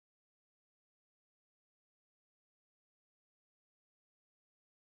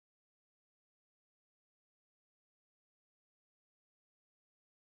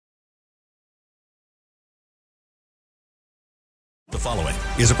following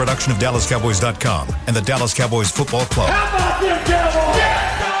is a production of DallasCowboys.com and the Dallas Cowboys Football Club. How about them Cowboys?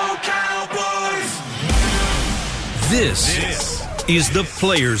 Go Cowboys! This is the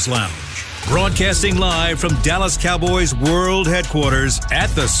Players Lounge, broadcasting live from Dallas Cowboys World Headquarters at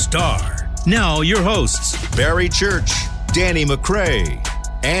the Star. Now your hosts, Barry Church, Danny McCray,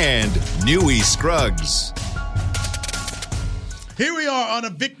 and Newy Scruggs. Here we are on a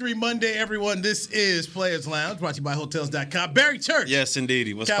Victory Monday, everyone. This is Players Lounge, brought to you by Hotels.com. Barry Church. Yes,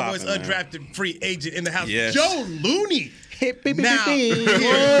 indeedy. What's Cowboys poppin', undrafted free agent in the house. Yes. Joe Looney. Now here in the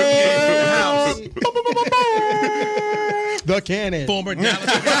house. The cannon. Former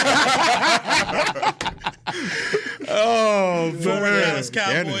Dallas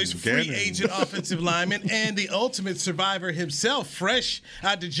Cowboys free agent offensive lineman and the ultimate survivor himself, fresh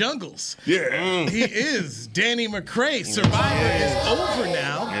out the jungles. Yeah. He is Danny McCray. Survivor is over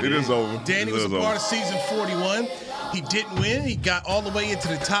now. It is over. Danny was a part of season 41. He didn't win. He got all the way into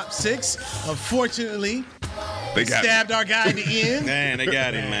the top 6. Unfortunately, They stabbed our guy at the end. Man, they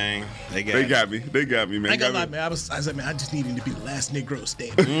got him, man. They got me, man. I ain't gonna lie, man. I was like, man, I just need him to be the last Negro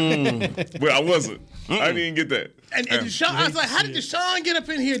standing. Well, I wasn't. I didn't even get that. And Deshaun, I was like, how did Deshaun get up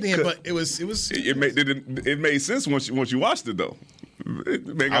in here then? But it made sense once you watched it though.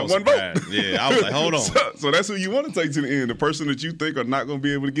 They got one surprised. vote. Yeah, I was like, hold on. So that's who you want to take to the end, the person that you think are not going to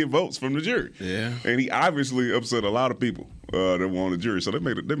be able to get votes from the jury. Yeah. And he obviously upset a lot of people that were on the jury. So they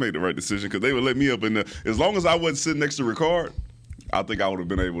made the right decision because they would let me up in there. As long as I wasn't sitting next to Ricard, I think I would have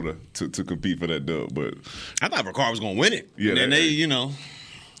been able to compete for that dub. But I thought Ricard was going to win it. Yeah, and they.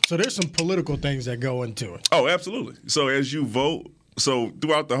 So there's some political things that go into it. Oh, absolutely. So as you vote, so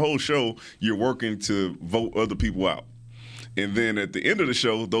throughout the whole show, you're working to vote other people out. And then at the end of the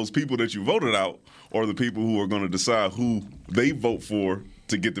show, those people that you voted out are the people who are going to decide who they vote for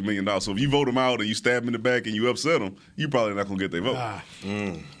to get the $1 million. So if you vote them out and you stab them in the back and you upset them, you're probably not going to get their vote.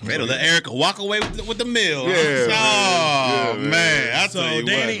 They don't let Erica walk away with the meal. Yeah. Man. So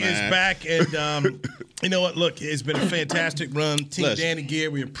Danny is back, and you know what? Look, it's been a fantastic run. Team Danny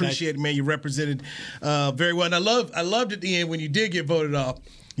Gear, we appreciate it, man. You represented very well. And I loved at the end when you did get voted off,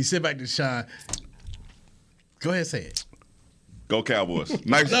 you said back to Sean, go ahead and say it. Go Cowboys.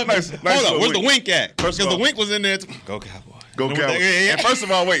 Nice. Hold on, where's the wink at? Because the wink was in there. Go Cowboys. Go Cowboys. And first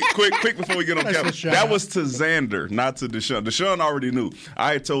of all, wait, quick before we get on Cowboys. Deshaun. That was to Xander, not to Deshaun. Deshaun already knew.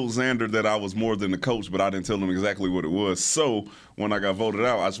 I had told Xander that I was more than the coach, but I didn't tell him exactly what it was. So when I got voted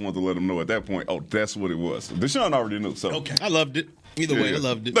out, I just wanted to let him know at that point, oh, that's what it was. Deshaun already knew. So Okay. I loved it. Either way, I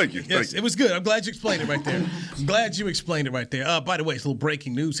loved it. Thank you. Yes, it was good. I'm glad you explained it right there. By the way, it's a little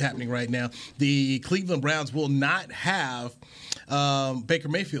breaking news happening right now. The Cleveland Browns will not have Baker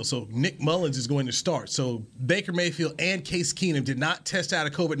Mayfield, so Nick Mullins is going to start. So Baker Mayfield and Case Keenum did not test out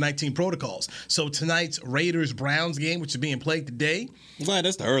of COVID-19 protocols. So tonight's Raiders-Browns game, which is being played today, I'm glad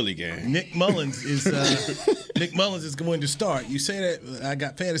that's the early game. Nick Mullins is going to start. You say that I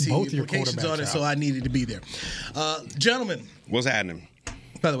got fantasy Both your implications on it, quarterbacks so I needed to be there. Gentlemen. What's happening?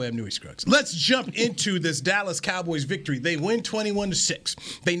 By the way, I'm Newy Scruggs. Let's jump into this Dallas Cowboys victory. They win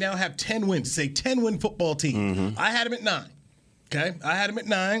 21-6. They now have 10 wins. It's a 10-win football team. Mm-hmm. I had them at 9. Okay, I had them at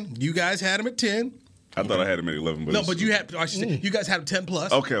 9. You guys had them at 10. I thought I had him at 11. No, but you had. I should say, you guys had them 10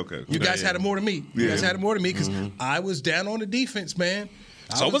 plus. Okay. You guys had them more than me. You guys had them more than me because Mm-hmm. I was down on the defense, man.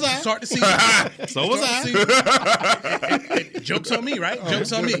 So was I. Start the season. So was I. Joke's on me, right?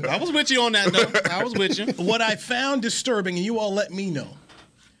 Joke's on me. I was with you on that, though. I was with you. What I found disturbing, and you all let me know,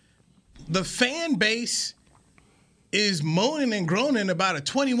 the fan base is moaning and groaning about a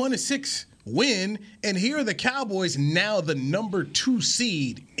 21-6 win, and here are the Cowboys now the number 2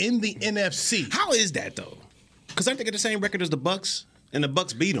 seed in the NFC. How is that, though? Because aren't they got the same record as the Bucks? And the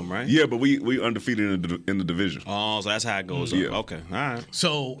Bucks beat them, right? Yeah, but we undefeated in the division. Oh, so that's how it goes. Yeah. Okay, all right.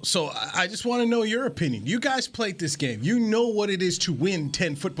 So I just want to know your opinion. You guys played this game. You know what it is to win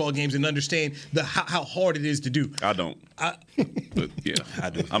 10 football games and understand how hard it is to do. I don't. But yeah, I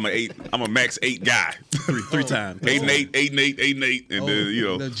do. I'm a max 8 guy. Three times. 8 and 8, 8 and 8, 8 and 8, and then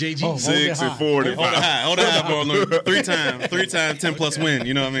the JG. 6 and 4 and 5. Hold it high, bro. Three times, 10 plus win.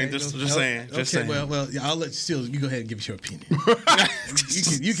 You know what I mean? Just saying. Just saying. Well, I'll let you go ahead and give us your opinion.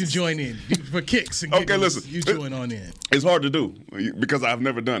 you can join in for kicks. And Okay, listen. You join on in. It's hard to do because I've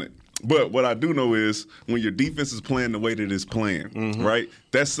never done it. But what I do know is when your defense is playing the way that it's playing, right,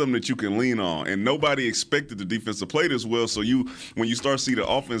 that's something that you can lean on. And nobody expected the defense to play this well. So when you start to see the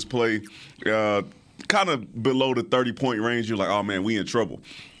offense play kind of below the 30-point range, you're like, oh, man, we in trouble.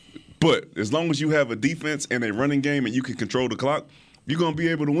 But as long as you have a defense and a running game and you can control the clock, you're going to be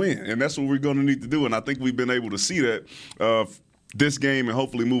able to win. And that's what we're going to need to do. And I think we've been able to see that this game and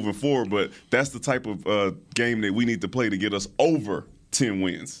hopefully moving forward. But that's the type of game that we need to play to get us over 10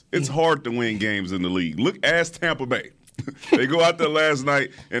 wins. It's hard to win games in the league. Ask Tampa Bay. They go out there last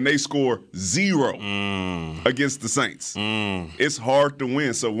night and they score 0 against the Saints. It's hard to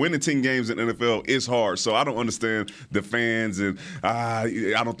win. So winning 10 games in the NFL is hard. So I don't understand the fans and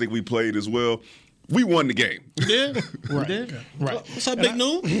I don't think we played as well. We won the game. You did? Right. You did? Right. What's up, Big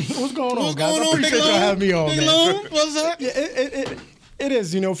Noon? What's going on, What's guys? going I on, appreciate Big y'all Loon? having me on, Big man. Loon, what's up? Yeah, it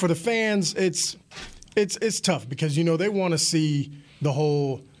is. You know, for the fans, it's tough because they want to see the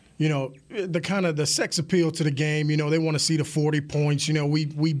whole. The kind of the sex appeal to the game. They want to see the 40 points.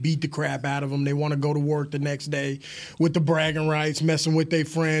 We beat the crap out of them. They want to go to work the next day with the bragging rights, messing with their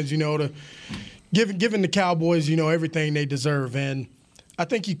friends. To giving the Cowboys, everything they deserve. And I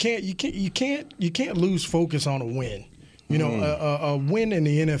think you can't lose focus on a win. A win in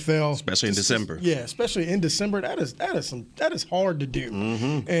the NFL, Especially in December. Yeah, especially in December. That is hard to do.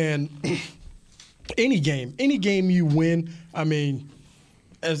 And any game you win. I mean.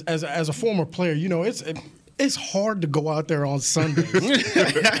 As a former player, it's hard to go out there on Sundays,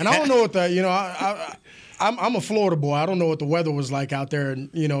 and I don't know what I'm a Florida boy. I don't know what the weather was like out there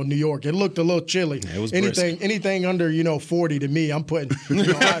in New York. It looked a little chilly. Yeah, it was anything under 40 to me, I'm putting.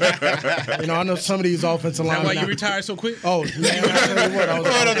 I know some of these offensive linemen. That's why you retired so quick? Oh man, I tell you what, I was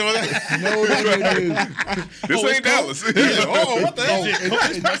no. This ain't Dallas. What the hell?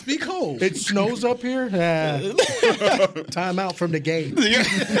 It must be cold. It snows up here. Time out from the game.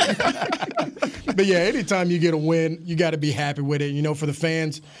 But yeah, anytime you get a win, you got to be happy with it. For the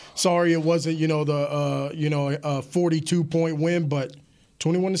fans, sorry it wasn't a 42-point win, but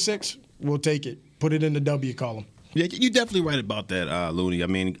 21-6, we'll take it. Put it in the W column. Yeah, you're definitely right about that, Looney. I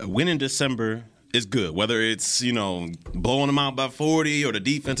mean, a win in December is good. Whether it's, blowing them out by 40 or the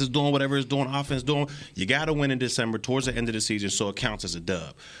defense is doing whatever it's doing, offense doing, you got to win in December towards the end of the season so it counts as a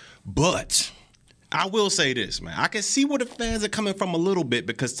dub. But I will say this, man. I can see where the fans are coming from a little bit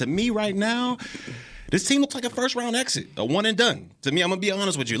because to me right now, this team looks like a first-round exit, a one-and-done. To me, I'm going to be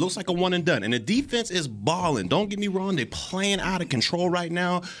honest with you. It looks like a one-and-done. And the defense is balling. Don't get me wrong. They're playing out of control right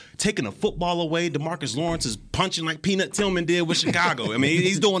now, taking the football away. DeMarcus Lawrence is punching like Peanut Tillman did with Chicago. I mean,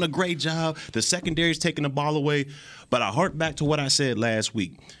 he's doing a great job. The secondary is taking the ball away. But I hark back to what I said last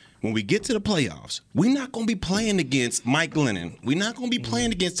week. When we get to the playoffs, we're not going to be playing against Mike Glennon. We're not going to be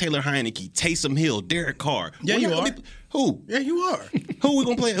playing against Taylor Heineke, Taysom Hill, Derek Carr. Yeah, you are. Who? Yeah, you are. Who we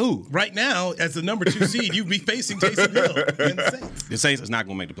going to play? Who? Right now, as the number 2 seed, you'd be facing Taysom Hill and the Saints. The Saints is not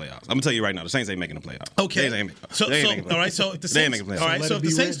going to make the playoffs. I'm going to tell you right now, the Saints ain't making the playoffs. Okay. They ain't making So the playoffs. all right, so if the They ain't Saints, making the playoffs. all right, so if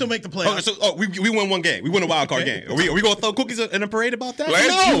the Saints don't make the playoffs. We win one game. We win a wild card game. Are we going to throw cookies in a parade about that?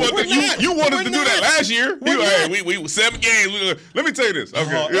 You wanted to do that last year. We 7 games. Let me tell you this.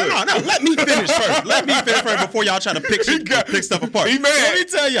 Okay. No. Let me finish first. Let me finish first before y'all try to pick stuff apart. He mad. Let me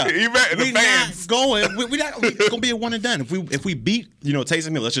tell y'all. He mad. The fans. We're not going to be a one and done. If we beat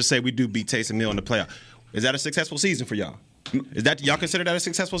Taysom Hill, let's just say we do beat Taysom Hill in the playoff. Is that a successful season for y'all? Is that y'all consider that a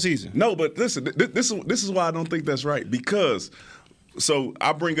successful season? No, but listen, this is why I don't think that's right. Because so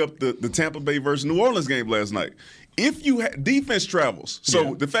I bring up the Tampa Bay versus New Orleans game last night. If you defense travels,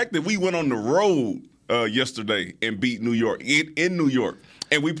 so the fact that we went on the road yesterday and beat New York in New York.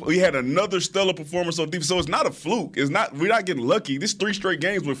 And we had another stellar performance on defense. So it's not a fluke. We're not getting lucky. This 3 straight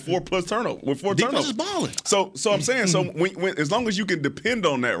games with 4 turnovers. Defense is balling. So I'm saying, when as long as you can depend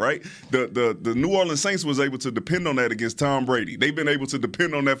on that, right? The New Orleans Saints was able to depend on that against Tom Brady. They've been able to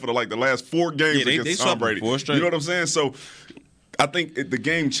depend on that for the last 4 games against Tom Brady. 4 straight. You know what I'm saying? So I think the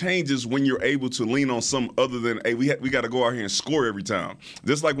game changes when you're able to lean on some other than, hey, we got to go out here and score every time.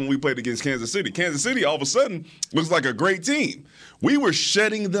 Just like when we played against Kansas City. Kansas City all of a sudden looks like a great team. We were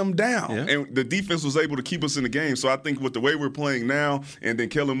shutting them down, and the defense was able to keep us in the game. So I think with the way we're playing now, and then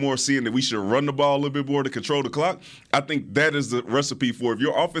Kellen Moore seeing that we should run the ball a little bit more to control the clock, I think that is the recipe for if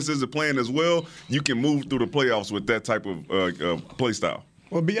your offense isn't playing as well, you can move through the playoffs with that type of play style.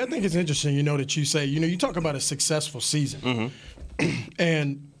 Well, B, I think it's interesting, that you say, you talk about a successful season.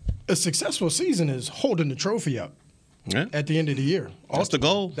 And a successful season is holding the trophy up at the end of the year. That's the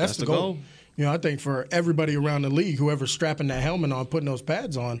goal. That's the goal. I think for everybody around the league, whoever's strapping that helmet on, putting those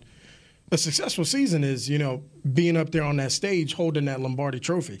pads on, a successful season is, being up there on that stage holding that Lombardi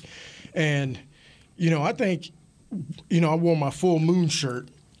trophy. And, I think, I wore my full moon shirt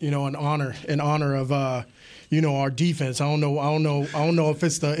in honor of our defense. I don't know if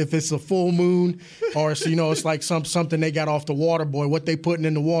it's a full moon or it's, it's like something they got off the water boy. What they putting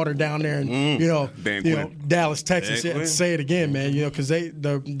in the water down there in Dallas, Texas. Yeah, say it again, man. Because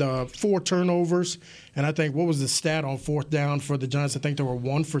the 4 turnovers. And I think, what was the stat on 4th down for the Giants? I think they were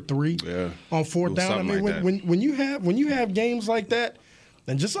 1 for 3 on 4th down. I mean, when you have games like that,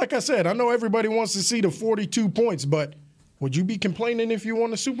 and just like I said, I know everybody wants to see the 42 points, but would you be complaining if you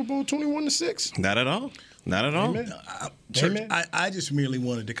won the Super Bowl 21-6? Not at all. Not at all. Church, I just merely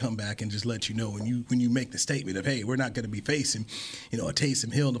wanted to come back and just let you know when you make the statement of, hey, we're not going to be facing, a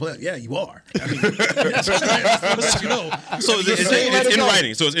Taysom Hill in the playoffs. Yeah, you are. I mean, that's let you know. So it's in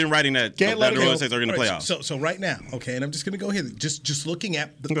writing. So it's in writing that the Royal Saints are in the playoffs. So right now, okay, and I'm just going to go ahead. Just looking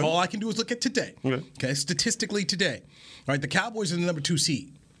at all I can do is look at today. Okay, statistically today. All right, the Cowboys are the number 2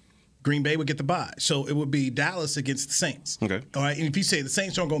 seed. Green Bay would get the bye. So it would be Dallas against the Saints. Okay. All right. And if you say the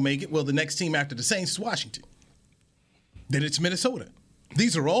Saints aren't going to make it, well, the next team after the Saints is Washington. Then it's Minnesota.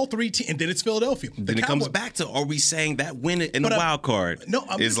 These are all 3 teams. And then it's Philadelphia. Then it comes back to, are we saying that win in the wild card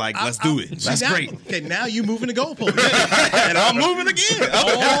is like, let's do it. That's great. Okay, now you're moving the goalpost. And I'm moving again.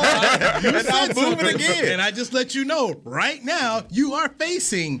 I'm moving again. And I just let you know, right now, you are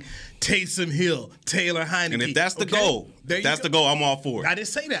facing Taysom Hill, Taylor Heineke. And if that's the goal, the goal, I'm all for it. I didn't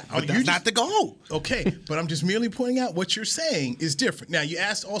say that. But that's not the goal. Okay, but I'm just merely pointing out what you're saying is different. Now, you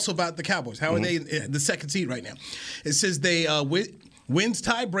asked also about the Cowboys. How are they the second seed right now? It says they wins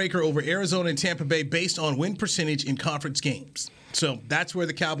tiebreaker over Arizona and Tampa Bay based on win percentage in conference games. So that's where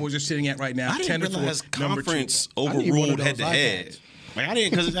the Cowboys are sitting at right now. I didn't realize conference overruled head-to-head. Like, I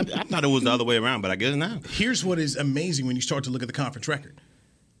didn't, because I thought it was the other way around, but I guess now. Here's what is amazing when you start to look at the conference record.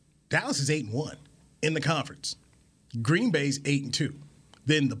 Dallas is 8-1 in the conference. Green Bay's 8-2.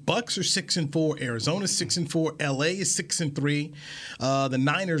 Then the Bucks are 6-4. Arizona's 6-4. LA is 6-3. The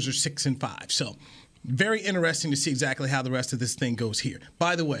Niners are 6-5. So very interesting to see exactly how the rest of this thing goes here.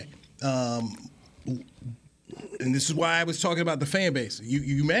 By the way, and this is why I was talking about the fan base.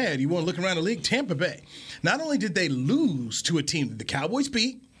 You mad? You want to look around the league? Tampa Bay. Not only did they lose to a team that the Cowboys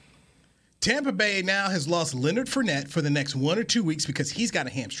beat, Tampa Bay now has lost Leonard Fournette for the next 1 or 2 weeks because he's got a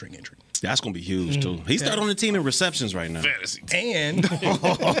hamstring injury. That's going to be huge, too. He's starting on the team in receptions right now. And you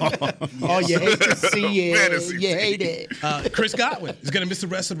hate to see it. You hate it. Chris Godwin is going to miss the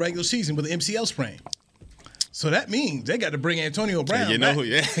rest of the regular season with an MCL sprain. So that means they got to bring Antonio Brown back.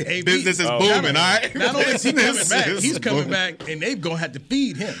 Business is booming, all right? Not only is he coming back, he's coming back, and they're going to have to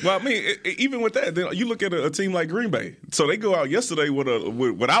feed him. Well, I mean, even with that, then you look at a team like Green Bay. So they go out yesterday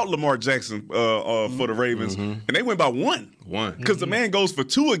without Lamar Jackson for the Ravens, and they went by one. Because the man goes for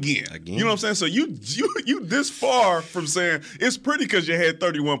 2 again. You know what I'm saying? So you this far from saying it's pretty because you had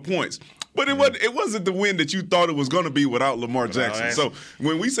 31 points. But it wasn't the win that you thought it was going to be without Lamar Jackson. So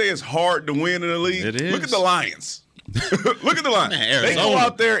when we say it's hard to win in the league, look at the Lions. Look at the Lions. Man, they go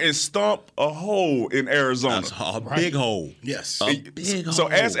out there and stomp a hole in Arizona. That's a big hole. Yes. So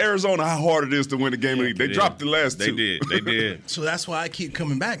ask Arizona how hard it is to win a game of the league. They dropped the last 2. They did. So that's why I keep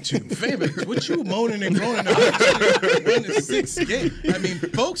coming back to favorites. What you moaning and groaning about win the 6th game? I mean,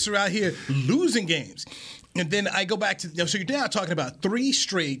 folks are out here losing games. And then I go back to, so you're now talking about 3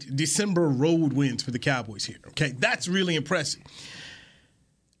 straight December road wins for the Cowboys here. Okay, that's really impressive.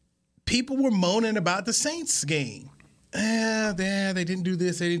 People were moaning about the Saints game. They didn't do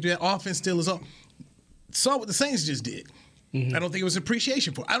this, they didn't do that. Offense still is off. Saw what the Saints just did. I don't think it was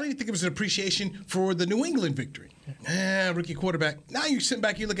appreciation for. I don't even think it was an appreciation for the New England victory. Rookie quarterback. Now you're sitting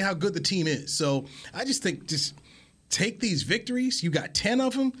back, you look at how good the team is. So I just think just take these victories. You got 10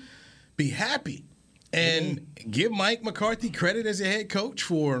 of them. Be happy. And give Mike McCarthy credit as a head coach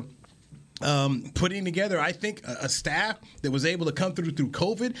for putting together, I think, a staff that was able to come through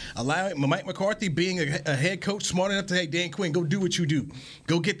COVID, allowing Mike McCarthy being a head coach smart enough to, hey, Dan Quinn, go do what you do.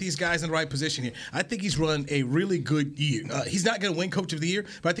 Go get these guys in the right position here. I think he's run a really good year. He's not going to win Coach of the Year,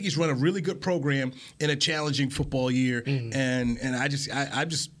 but I think he's run a really good program in a challenging football year. And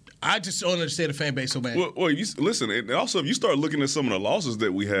I just don't understand the fan base so bad. Well, listen, and also if you start looking at some of the losses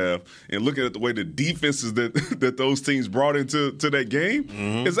that we have and looking at the way the defenses that those teams brought into that game,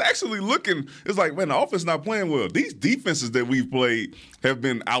 it's actually looking, it's like, man, the offense not playing well. These defenses that we've played have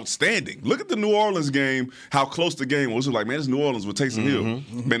been outstanding. Look at the New Orleans game, how close the game was. It was like, man, this New Orleans with Taysom Hill.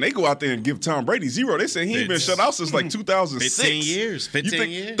 Man, they go out there and give Tom Brady 0. They say he ain't been shut out since like 2006. 15 years.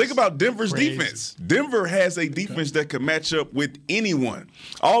 Think about Denver's defense. Denver has a defense that can match up with anyone.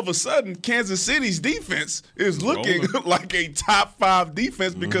 All of a sudden, Kansas City's defense is looking like a top 5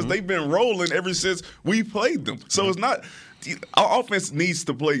 defense because they've been rolling ever since we played them. So it's not – our offense needs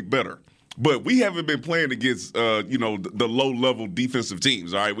to play better. But we haven't been playing against, the low-level defensive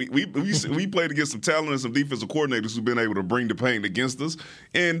teams. All right, we played against some talent and some defensive coordinators who've been able to bring the pain against us.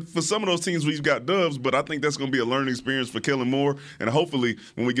 And for some of those teams, we've got dubs. But I think that's going to be a learning experience for Kellen Moore. And hopefully,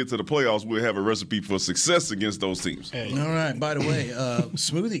 when we get to the playoffs, we'll have a recipe for success against those teams. All right. By the way,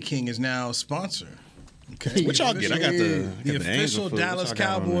 Smoothie King is now a sponsor. Okay. What y'all get? I got the official Dallas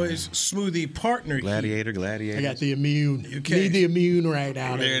Cowboys smoothie partner. Gladiator. I got the immune. Okay. Need the immune right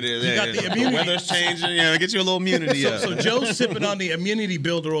out. There it is. You got the immunity. The weather's changing. Yeah, get you a little immunity. So Joe's sipping on the immunity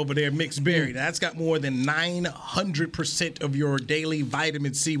builder over there, mixed berry. That's got more than 900% of your daily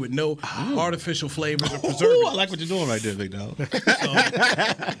vitamin C with no artificial flavors or preservatives. I like what you're doing right there, big dog.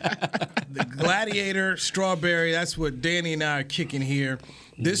 The Gladiator strawberry, that's what Danny and I are kicking here.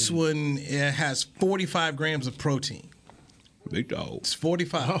 This one has 45 grams of protein. Big dog. It's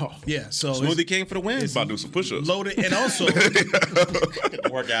 45. Oh. Yeah. So Smoothie King for the win. About to do some push-ups. Loaded. And also,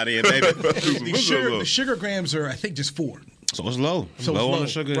 work out here, baby. the sugar grams are, I think, just 4. So it's low. So low it's on the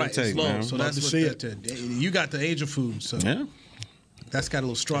sugar right, intake, it's low. man. So that's what you got the Angel Food. So yeah. That's got a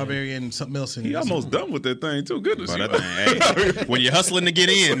little strawberry and something else in it. He almost done with that thing, too. Goodness. That thing, hey, when you're hustling to get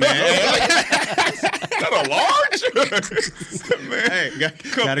in, man. That a large? Man, Hey,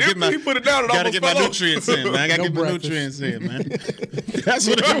 gotta get my, put it down, gotta get my nutrients in, man. I gotta get my nutrients in, man. That's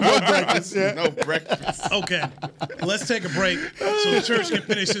what it was. Breakfast, yeah. No breakfast. Okay, let's take a break so the church can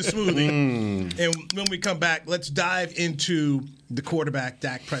finish his smoothie. And when we come back, let's dive into the quarterback,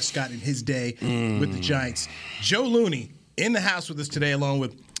 Dak Prescott, in his day with the Giants. Joe Looney in the house with us today, along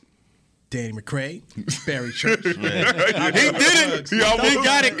with Danny McCray, Barry Church. He did it. He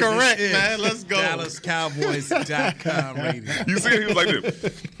got it correct, man. Let's go. DallasCowboys.com radio. You see, he was like this.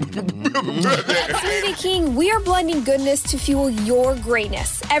 At Smoothie King, we are blending goodness to fuel your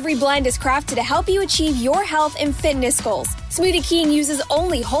greatness. Every blend is crafted to help you achieve your health and fitness goals. Smoothie King uses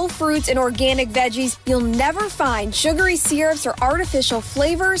only whole fruits and organic veggies. You'll never find sugary syrups or artificial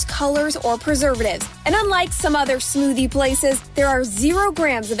flavors, colors, or preservatives. And unlike some other smoothie places, there are 0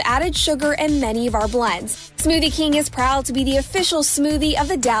 grams of added sugar in many of our blends. Smoothie King is proud to be the official smoothie of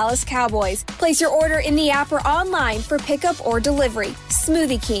the Dallas Cowboys. Place your order in the app or online for pickup or delivery.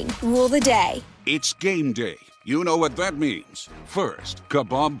 Smoothie King, rule the day. It's game day. You know what that means. First,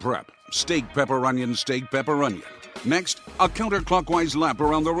 kebab prep. Steak, pepper, onion, steak, pepper, onion. Next, a counterclockwise lap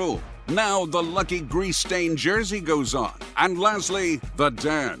around the room. Now the lucky grease-stained jersey goes on. And lastly, the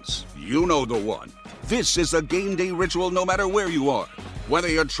dance. You know the one. This is a game day ritual no matter where you are. Whether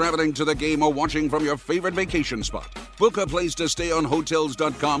you're traveling to the game or watching from your favorite vacation spot, book a place to stay on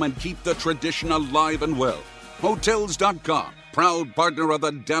Hotels.com and keep the tradition alive and well. Hotels.com, proud partner of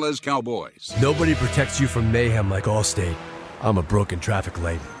the Dallas Cowboys. Nobody protects you from mayhem like Allstate. I'm a broken traffic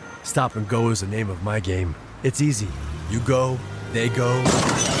light. Stop and go is the name of my game. It's easy. You go, they go.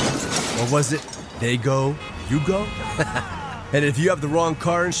 Or was it, they go, you go? And if you have the wrong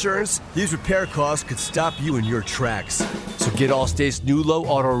car insurance, these repair costs could stop you in your tracks. So get Allstate's new low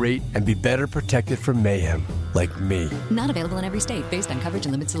auto rate and be better protected from mayhem, like me. Not available in every state, based on coverage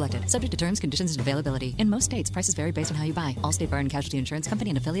and limits selected. Subject to terms, conditions, and availability. In most states, prices vary based on how you buy. Allstate Fire and Casualty Insurance Company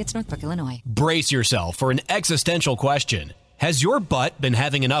and affiliates, Northbrook, Illinois. Brace yourself for an existential question. Has your butt been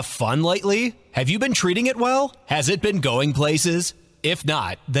having enough fun lately? Have you been treating it well? Has it been going places? If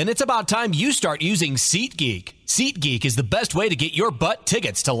not, then it's about time you start using SeatGeek. SeatGeek is the best way to get your butt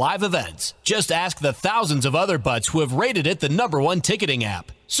tickets to live events. Just ask the thousands of other butts who have rated it the #1 ticketing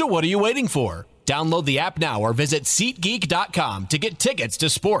app. So what are you waiting for? Download the app now or visit SeatGeek.com to get tickets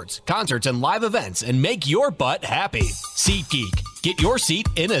to sports, concerts, and live events and make your butt happy. SeatGeek. Get your seat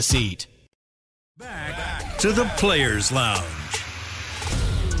in a seat. Back to the Players Lounge.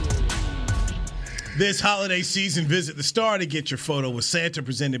 This holiday season, visit the Star to get your photo with Santa,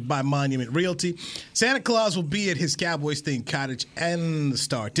 presented by Monument Realty. Santa Claus will be at his Cowboys-themed cottage and the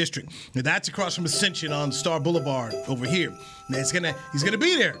Star District. Now, that's across from Ascension on Star Boulevard over here. Now, he's gonna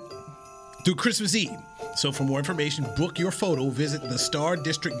be there through Christmas Eve. So for more information, book your photo. Visit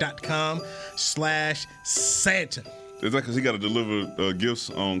thestardistrict.com/Santa. Is that because he got to deliver gifts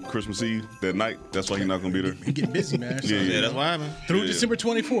on Christmas Eve that night? That's why he's not going to be there? He's getting busy, man. So, Yeah, that's why, man. Through December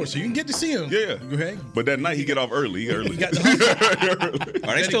 24th, so you can get to see him. Yeah. Okay. But that night he get off early. He early. Are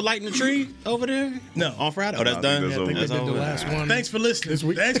they still lighting the tree over there? No. On Friday? Oh, that's I done? think that's over. That's The over. last one. Thanks for listening.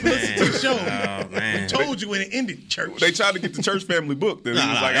 Thanks for listening to the show. Oh, man. We told you when it ended, church. They tried to get the church family booked. And he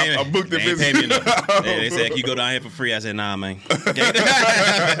was like, I booked it. They ain't pay me enough. They said, can you go down here for free? I said, nah, man.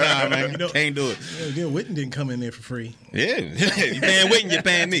 Nah, man. Can't do it. Neil Witten didn't come in there for free. free. Yeah. You paying Whitney, you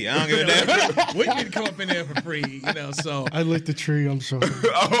paying me. I don't give a damn. Whitney didn't come up in there for free, so. I lit the tree. I'm sorry.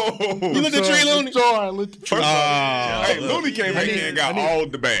 You lit the tree, Looney? Sorry, I lit the tree. Hey, Looney came in here and got all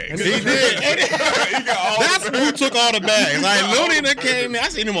the bags. He did. He got all That's the who took all the bags. Like, Looney that came in. I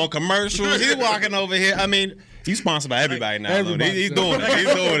seen him on commercials. He's walking over here. I mean, he's sponsored by everybody now. Everybody. He's doing it.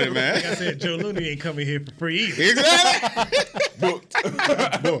 He's doing it, man. Like I said, Joe Looney ain't coming here for free either. Exactly.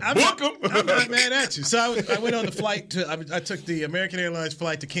 I'm not mad at you. So I went on the flight I took the American Airlines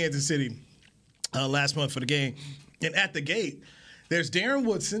flight to Kansas City last month for the game. And at the gate, there's Darren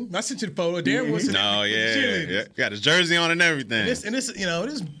Woodson. I sent you the photo. Darren Woodson. No, yeah. Got his jersey on and everything. And this,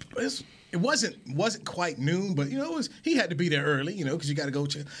 it wasn't quite noon, but he had to be there early, because you got to go.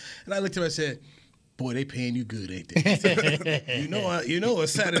 And I looked at him and I said, "Boy, they paying you good, ain't they?"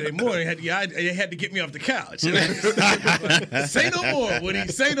 It's Saturday morning. They had to get me off the couch. Say no more, Woody.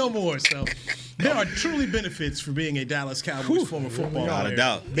 Say no more. So there are truly benefits for being a Dallas Cowboys former football player. Without a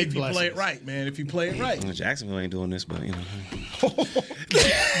doubt. If you play it right, man. If you play it right. Jacksonville ain't doing this, but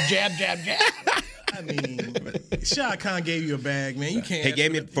Jab, jab, jab. I mean, Shad Khan gave you a bag, man. You can't. He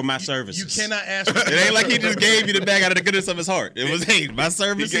gave me it for my services. You cannot ask. It ain't like he just gave you the bag out of the goodness of his heart. It was, hey, my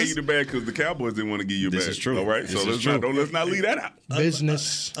services. He gave you the bag because the Cowboys didn't want to give you a bag. This is true. All right, so let's not leave that out.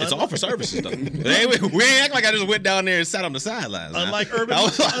 Business. It's all for services, though. We ain't act like I just went down there and sat on the sidelines. Unlike Urban, I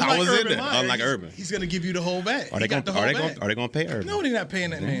was in there. Meyer, Unlike Urban. He's going to give you the whole bag. Are they going to pay Urban? No, they're not paying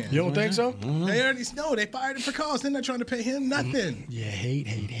that man. You don't think so? They already they fired him for cause. They're not trying to pay him nothing. Yeah,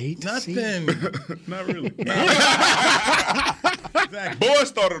 hate. Nothing. Not really. Exactly. Boy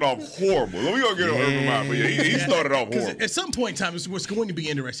started off horrible. We're going to get on Urban Meyer, but he started off horrible. At some point in time, what's going to be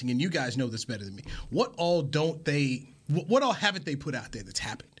interesting, and you guys know this better than me, what all haven't they put out there that's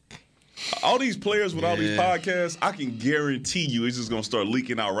happened? All these players with all these podcasts, I can guarantee you it's just gonna start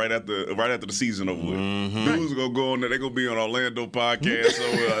leaking out right after the season over with. Dudes are gonna go on there. They're gonna be on Orlando podcast. So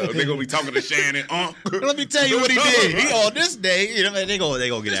they're gonna be talking to Shannon. Let me tell you what he did. He on this day, they gonna get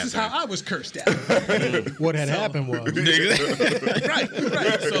after. This is how I was cursed out. What had happened was right.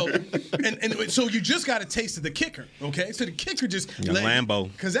 So you just got a taste of the kicker. Okay, so the kicker just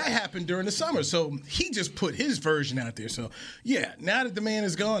Lambo, because that happened during the summer. So he just put his version out there. So yeah, now that the man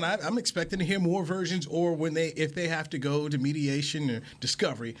is gone, I'm expecting to hear more versions, or if they have to go to mediation or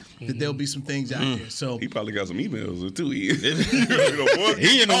discovery, that there'll be some things out there. So he probably got some emails too. He in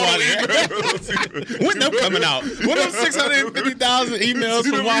the water. When them coming out? When them 650,000 emails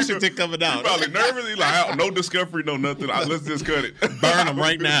from Washington coming out? He probably nervous. He like, no discovery, no nothing. Let's just cut it. Burn them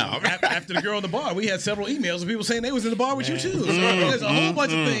right now. After the girl in the bar, we had several emails of people saying they was in the bar with you too. So there's a whole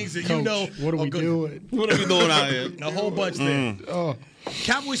bunch of things that Coach, what are we doing? What are we doing out here? A whole bunch there.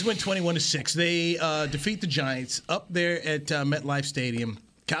 Cowboys win 21-6. They defeat the Giants up there at MetLife Stadium.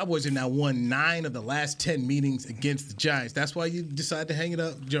 Cowboys have now won 9 of the last 10 meetings against the Giants. That's why you decided to hang it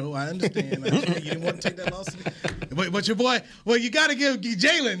up, Joe. I understand. You didn't want to take that loss. But your boy, you got to give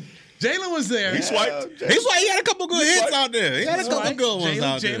Jalen. Jalen was there. He swiped. He had a couple good hits out there. He had a couple good ones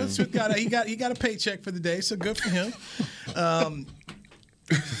out there. Jalen Smith got a paycheck for the day, so good for him.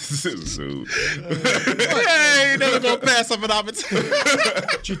 Hey, you never gonna pass up an opportunity.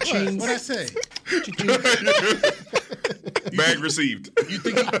 What'd I say? Bag received. You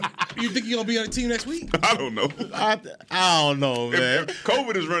think you're gonna be on the team next week? I don't know. I don't know, man.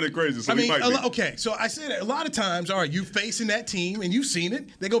 COVID is running crazy, so he might be. Okay, so I say that a lot of times, all right, you facing that team and you've seen it,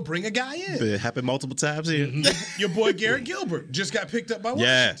 they go bring a guy in. It happened multiple times here. Your boy Garrett Gilbert just got picked up by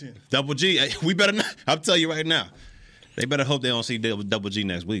Washington. Yeah, Double G. We better not. I'll tell you right now. They better hope they don't see Double G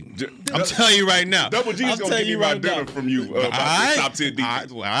next week. I'm telling you right now. Double G is going to give me my dinner from you. Top 10 defense.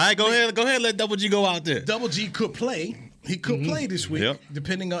 All right, go ahead. Let Double G go out there. Double G could play. He could play this week,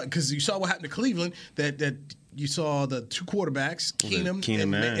 depending on, because you saw what happened to Cleveland. That you saw the two quarterbacks, Keenum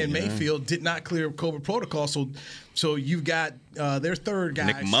and Mayfield, did not clear COVID protocol. So you've got their third guy,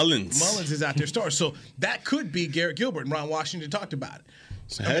 Nick Mullins. Mullins is out there starting. So that could be Garrett Gilbert, and Ron Washington talked about it.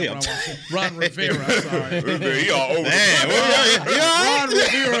 Ron Rivera, sorry. He all over Ron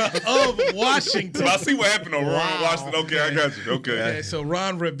Rivera of Washington. I see what happened on Ron Washington. Okay, I got you. Okay, so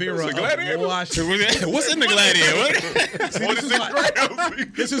Ron Rivera of Washington. What's in the Gladiator?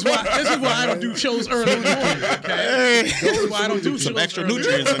 This is why I don't do shows early in the morning. Okay, this is why I don't do some shows extra early.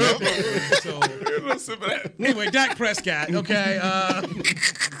 nutrients in there. Anyway, Dak Prescott. Okay.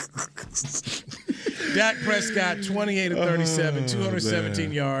 Dak Prescott, 28 of 37,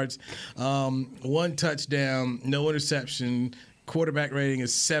 217 yards, 1 touchdown, no interception. Quarterback rating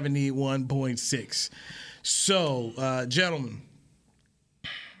is 71.6. So, gentlemen,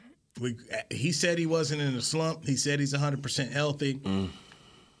 he said he wasn't in a slump. He said he's 100% healthy.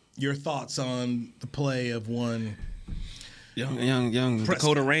 Your thoughts on the play of one Young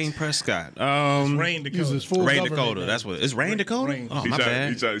Dakota Rain Prescott. Rain Dakota. Rain Dakota. That's what it's Rain Dakota. Rain. Oh, my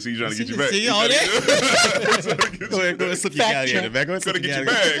bad. He's trying to get you back. See all that? Go ahead, slip your calculator back. Go ahead, slip your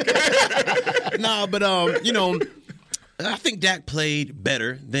calculator. No, but I think Dak played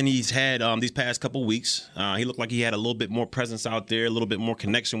better than he's had these past couple weeks. He looked like he had a little bit more presence out there, a little bit more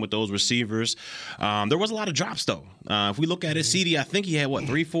connection with those receivers. There was a lot of drops, though. If we look at his CD, I think he had,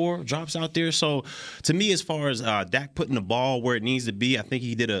 3-4 drops out there. So, to me, as far as Dak putting the ball where it needs to be, I think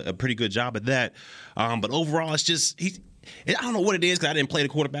he did a pretty good job at that. But overall, it's just I don't know what it is because I didn't play the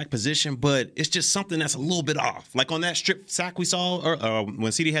quarterback position, but it's just something that's a little bit off. Like on that strip sack we saw,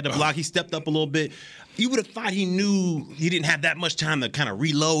 when CD had the block, he stepped up a little bit. You would have thought he knew he didn't have that much time to kind of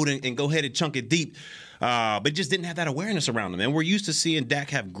reload and go ahead and chunk it deep. But he just didn't have that awareness around him. And we're used to seeing Dak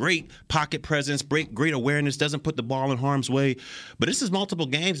have great pocket presence, great awareness, doesn't put the ball in harm's way. But this is multiple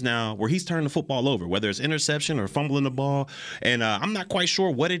games now where he's turning the football over, whether it's interception or fumbling the ball. And I'm not quite sure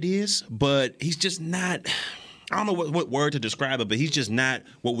what it is, but he's just not – I don't know what word to describe it, but he's just not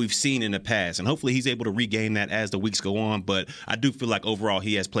what we've seen in the past. And hopefully he's able to regain that as the weeks go on. But I do feel like overall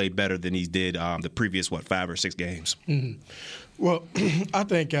he has played better than he did the previous, 5 or 6 games. Mm-hmm. Well, I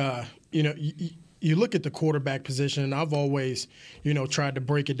think, you look at the quarterback position, and I've always, tried to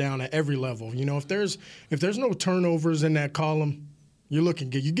break it down at every level. If there's no turnovers in that column, you're looking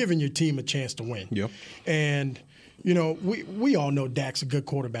good. You're giving your team a chance to win. Yep. And we all know Dak's a good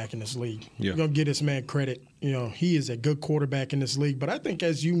quarterback in this league. Yeah. You're going to give this man credit. He is a good quarterback in this league. But I think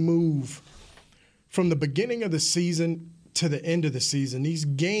as you move from the beginning of the season to the end of the season, these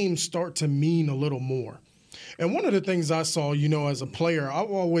games start to mean a little more. And one of the things I saw, as a player, I've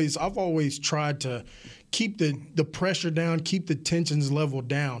always tried to keep the pressure down, keep the tensions level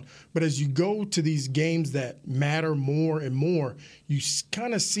down. But as you go to these games that matter more and more, you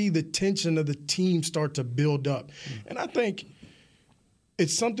kind of see the tension of the team start to build up. And I think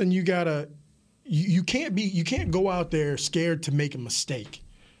it's something you gotta you can't go out there scared to make a mistake.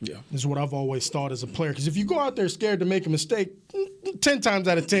 Yeah, is what I've always thought as a player. Because if you go out there scared to make a mistake, 10 times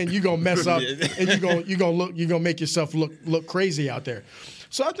out of 10 you're gonna mess up and you're gonna make yourself look crazy out there.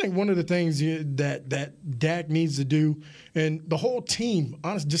 So I think one of the things that Dak needs to do, and the whole team,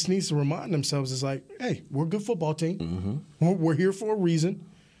 honestly, just needs to remind themselves is like, hey, we're a good football team. Mm-hmm. We're here for a reason,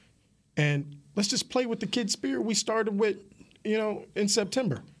 and let's just play with the kid spirit we started with, in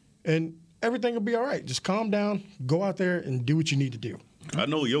September, and everything will be all right. Just calm down, go out there, and do what you need to do. I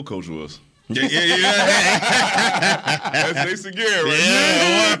know who your coach was. Yeah. That's Jason Garrett, right?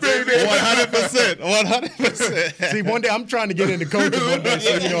 Yeah, 100%. See, one day I'm trying to get into coaching one day,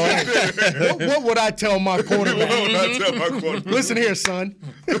 so what would I tell my quarterback? What would I tell my quarterback? Listen here, son.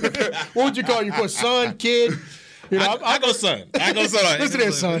 What would you call your coach? Son, kid? I go son. Listen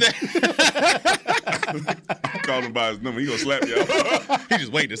here, son. Call him by his number. He gonna slap y'all. He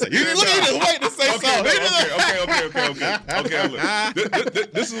just waiting to say. He just waiting to say something. Okay. Look,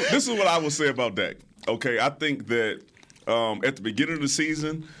 this is what I will say about Dak. Okay, I think that at the beginning of the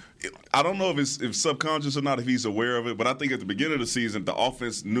season, I don't know if subconscious or not, if he's aware of it, but I think at the beginning of the season, the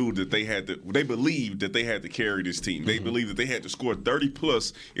offense knew that they believed that they had to carry this team. They believed that they had to score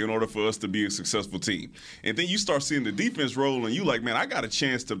 30+ in order for us to be a successful team. And then you start seeing the defense roll, and you like, man, I got a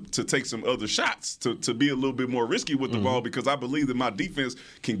chance to take some other shots, to be a little bit more risky with the ball, because I believe that my defense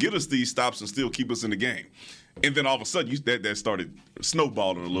can get us these stops and still keep us in the game. And then all of a sudden, that started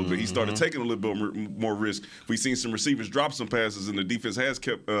snowballing a little bit. He started taking a little bit more risk. We've seen some receivers drop some passes, and the defense has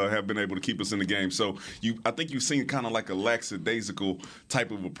have been able to keep us in the game. So I think you've seen kind of like a lackadaisical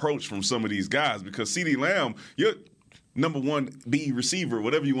type of approach from some of these guys, because CeeDee Lamb, you're number 1B receiver,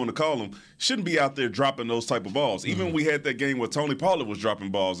 whatever you want to call him, shouldn't be out there dropping those type of balls. Even when we had that game where Tony Pollard was dropping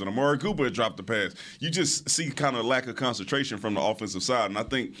balls and Amari Cooper had dropped the pass, you just see kind of lack of concentration from the offensive side. And I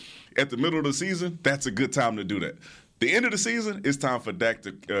think at the middle of the season, that's a good time to do that. The end of the season, it's time for Dak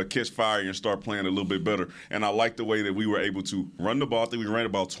to catch fire and start playing a little bit better. And I like the way that we were able to run the ball. I think we ran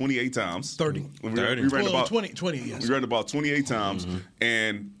about 28 times. 30. We ran about 20, yes. We ran about 28 times,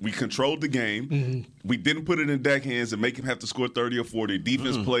 and we controlled the game. We didn't put it in Dak's hands and make him have to score 30 or 40.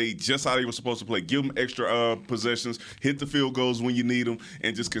 Defense played just how they were supposed to play. Give them extra possessions, hit the field goals when you need them,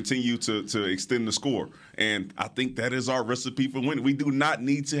 and just continue to extend the score. And I think that is our recipe for winning. We do not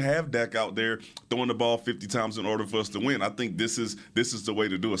need to have Dak out there throwing the ball 50 times in order for us to win. I think this is the way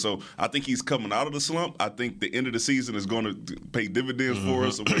to do it. So I think he's coming out of the slump. I think the end of the season is going to pay dividends for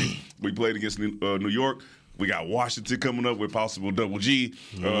us. We played against New York. We got Washington coming up with possible double G.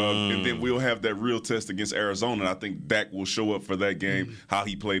 And then we'll have that real test against Arizona. And I think Dak will show up for that game, how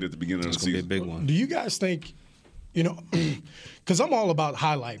he played at the beginning of the season. Be a big one. Do you guys think you know, because I'm all about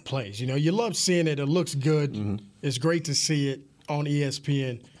highlight plays. You know, you love seeing it. It looks good. Mm-hmm. It's great to see it on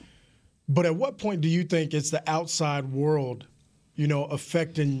ESPN. But at what point do you think it's the outside world, you know,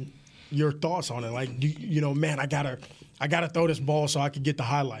 affecting your thoughts on it? Like, you know, man, I gotta throw this ball so I can get the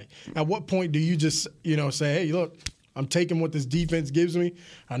highlight. At what point do you just, you know, say, hey, look, I'm taking what this defense gives me.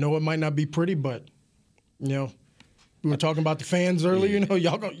 I know it might not be pretty, but, you know, we were talking about the fans earlier. You know,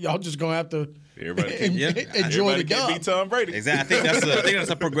 y'all just gonna have to enjoy the game. Beat Tom Brady. Exactly. I think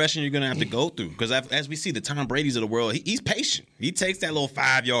that's a progression you're gonna have to go through, because as we see the Tom Brady's of the world, he's patient. He takes that little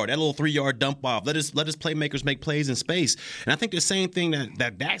 5-yard, that little 3-yard dump off. Let his playmakers make plays in space. And I think the same thing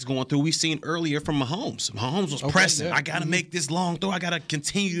that Dak's going through, we've seen earlier from Mahomes. Mahomes was pressing. Yeah. I gotta make this long throw. I gotta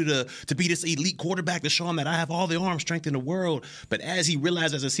continue to be this elite quarterback to show him that I have all the arm strength in the world. But as he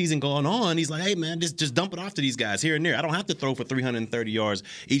realized as the season going on, he's like, hey man, just dump it off to these guys here and there. I don't have to throw for 330 yards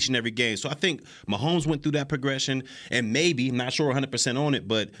each and every game. So I think Mahomes went through that progression, and maybe, I'm not sure 100% on it,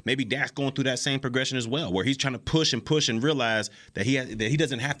 but maybe Dak's going through that same progression as well, where he's trying to push and realize that he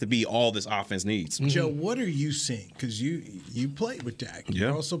doesn't have to be all this offense needs. Joe, what are you seeing? Because you played with Dak. You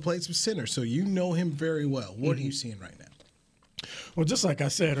also played some center, so you know him very well. What are you seeing right now? Well, just like I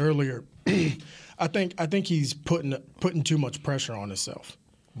said earlier, I think he's putting too much pressure on himself.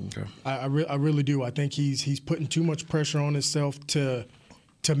 Okay. I really do. I think he's putting too much pressure on himself to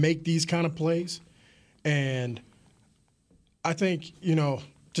make these kind of plays. And I think, you know,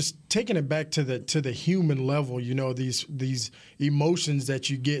 just taking it back to the human level, you know, these emotions that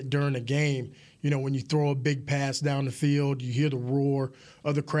you get during a game, you know, when you throw a big pass down the field, you hear the roar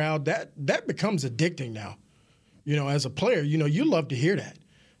of the crowd, that becomes addicting now. You know, as a player, you know, you love to hear that.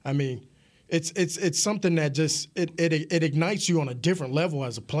 I mean, it's something that just it ignites you on a different level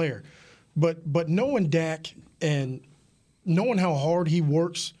as a player. But knowing Dak and knowing how hard he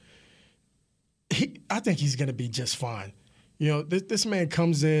works, I think he's going to be just fine. You know, this man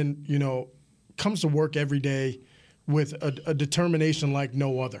comes to work every day with a determination like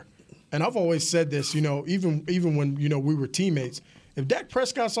no other. And I've always said this, you know, even when, you know, we were teammates, if Dak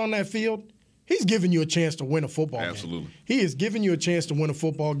Prescott's on that field, he's giving you a chance to win a football game. Absolutely. He is giving you a chance to win a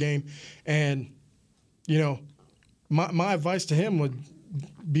football game. And, you know, my advice to him would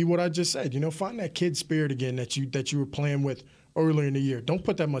be what I just said. You know, find that kid spirit again that you were playing with earlier in the year. Don't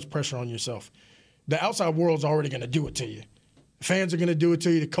put that much pressure on yourself. The outside world's already going to do it to you. Fans are going to do it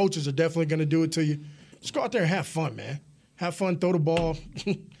to you. The coaches are definitely going to do it to you. Just go out there and have fun, man. Have fun, throw the ball,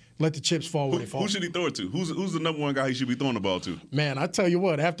 let the chips fall where they fall. Who should he throw it to? Who's the number one guy he should be throwing the ball to? Man, I tell you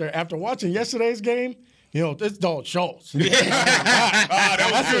what, after watching yesterday's game, you know, it's Dalton Schultz. That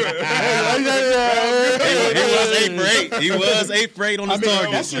was good. He was 8 for 8 on his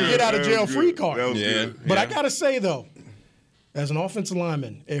target. That's your get out of jail free card. That was good. But I got to say, though, as an offensive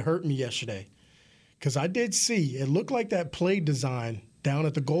lineman, it hurt me yesterday. Because I did see, it looked like that play design down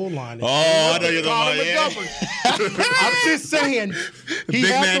at the goal line. I know you're the one. I'm just saying, he big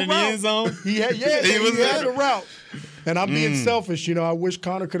had man the in the route. end zone. He had the route. And I'm being selfish, you know. I wish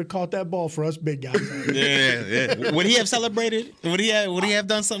Connor could have caught that ball for us big guys. Yeah. Would he have celebrated? Would he have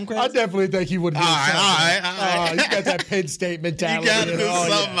done something crazy? I definitely think he would have. All right. He's got that Penn State mentality. You got to do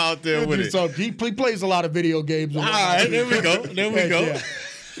something out there with it. He plays a lot of video games. All right, there we go. Yeah.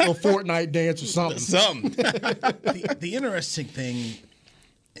 A Fortnite dance or something. The interesting thing,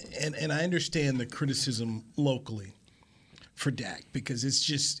 and I understand the criticism locally for Dak, because it's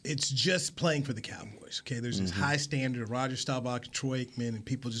just playing for the Cowboys. Okay, there's this high standard of Roger Staubach and Troy Aikman, and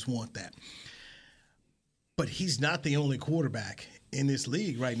people just want that. But he's not the only quarterback in this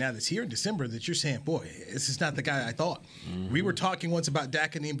league right now that's here in December that you're saying, boy, this is not the guy I thought. We were talking once about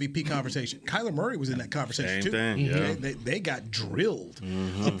Dak in the MVP conversation. Kyler Murray was in that conversation too. Same thing, yeah. They got drilled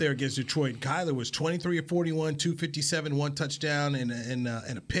up there against Detroit. Kyler was 23 of 41, 257, 1 touchdown and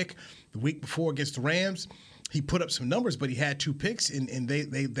a pick. The week before against the Rams, he put up some numbers, but he had 2 picks, and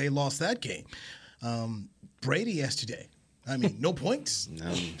they lost that game. Brady yesterday, I mean, no points.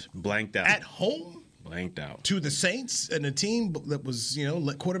 No, blanked out. At home. Blanked out. To the Saints and a team that was, you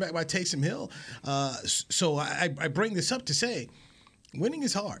know, quarterbacked by Taysom Hill. So I bring this up to say, winning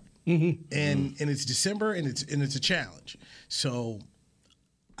is hard, and it's December, and it's a challenge. So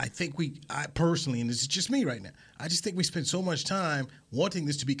I think I personally, and this is just me right now, I just think we spend so much time wanting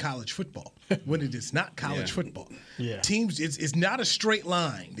this to be college football when it is not college football. Yeah. Teams, it's not a straight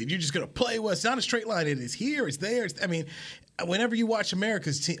line that you're just going to play with. It's not a straight line. It is here, it's there. I mean, whenever you watch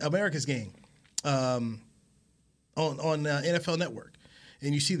America's game. On NFL Network,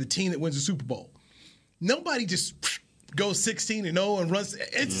 and you see the team that wins the Super Bowl, nobody just goes 16-0 and runs.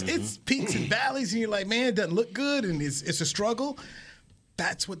 It's peaks and valleys, and you're like, man, it doesn't look good, and it's a struggle.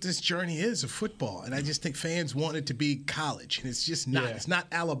 that's what this journey is of football. And I just think fans want it to be college, and it's just not. Yeah. It's not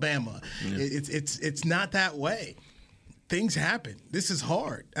Alabama. Yeah. It's not that way. Things happen. This is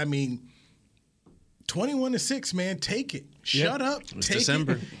hard. I mean, 21-6, man. Take it. Shut up. It's take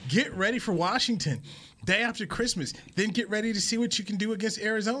December. it. Get ready for Washington. Day after Christmas. Then get ready to see what you can do against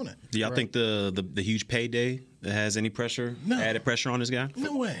Arizona. Do y'all think the huge payday that has any pressure, added pressure on this guy?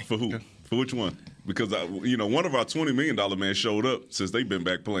 No way. For who? For which one? Because one of our $20 million man showed up since they've been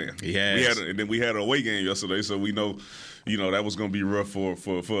back playing. Yeah. And then we had an away game yesterday, so we know, that was going to be rough for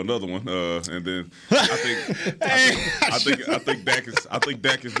another one. And then I think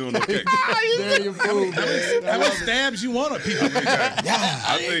Dak is doing okay. How much stabs you want on people?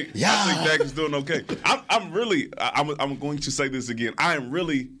 I think Dak is doing okay. I'm going to say this again. I am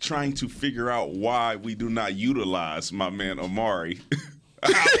really trying to figure out why we do not utilize my man Amari.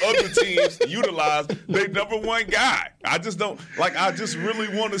 How other teams utilize their number one guy. I just don't I just really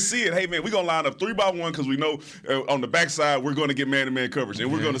want to see it. Hey man, we're gonna line up 3-by-1 because we know on the backside we're gonna get man-to-man coverage,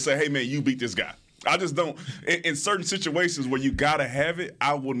 and we're gonna say, hey man, you beat this guy. I just don't. In certain situations where you gotta have it,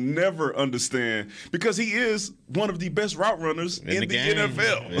 I will never understand, because he is one of the best route runners in the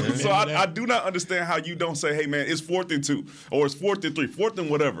NFL. Yeah. So I do not understand how you don't say, hey man, it's 4th and 2 or it's 4th and 3, 4th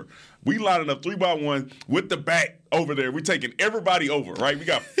and whatever. We lining up 3-by-1 with the back over there. We're taking everybody over, right? We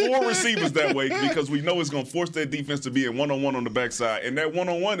got 4 receivers that way because we know it's going to force that defense to be in one-on-one on the backside. And that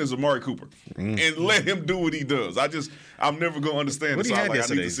one-on-one is Amari Cooper. And let him do what he does. I'm never going to understand what it. So I need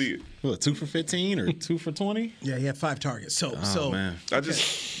to see it. What, 2 for 15 or 2 for 20? Yeah, he had 5 targets. So man.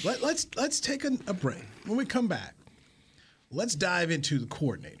 Let's take a break. When we come back, let's dive into the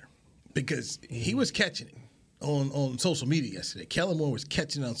coordinator, because he was catching it on social media yesterday. Kellen Moore was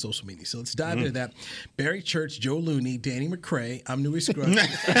catching it on social media. So let's dive into that. Barry Church, Joe Looney, Danny McCray. I'm Newey Scruggs.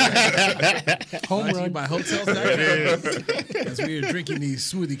 Home run by Hotels.com. As we are drinking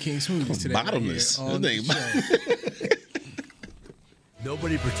these Smoothie King smoothies today. Bottomless.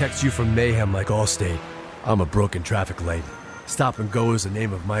 Nobody protects you from mayhem like Allstate. I'm a broken traffic light. Stop and go is the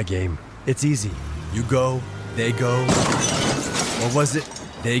name of my game. It's easy. You go, they go. Or was it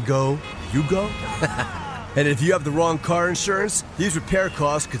they go, you go? And if you have the wrong car insurance, these repair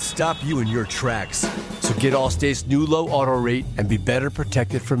costs could stop you in your tracks. So get Allstate's new low auto rate and be better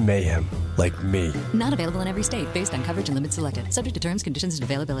protected from mayhem, like me. Not available in every state based on coverage and limits selected. Subject to terms, conditions, and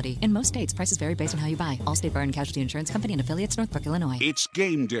availability. In most states, prices vary based on how you buy. Allstate Bar and Casualty Insurance Company and affiliates, Northbrook, Illinois. It's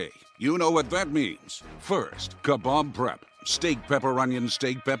game day. You know what that means. First, kebab prep. Steak, pepper, onion,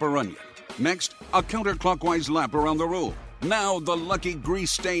 steak, pepper, onion. Next, a counterclockwise lap around the room. Now the lucky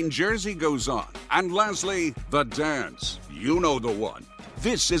grease-stained jersey goes on. And lastly, the dance. You know the one.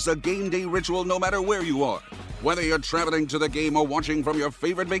 This is a game day ritual no matter where you are. Whether you're traveling to the game or watching from your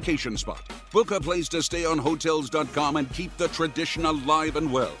favorite vacation spot, book a place to stay on Hotels.com and keep the tradition alive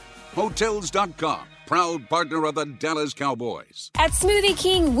and well. Hotels.com, proud partner of the Dallas Cowboys. At Smoothie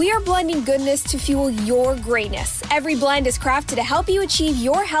King, we are blending goodness to fuel your greatness. Every blend is crafted to help you achieve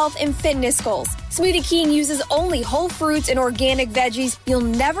your health and fitness goals. Smoothie King uses only whole fruits and organic veggies. You'll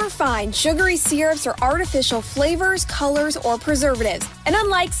never find sugary syrups or artificial flavors, colors, or preservatives. And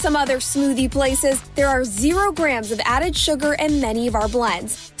unlike some other smoothie places, there are 0 grams of added sugar in many of our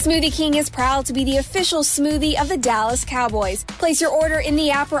blends. Smoothie King is proud to be the official smoothie of the Dallas Cowboys. Place your order in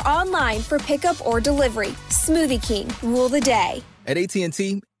the app or online for pickup or delivery. Smoothie King, rule the day. At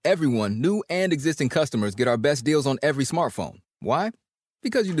AT&T, everyone, new and existing customers, get our best deals on every smartphone. Why?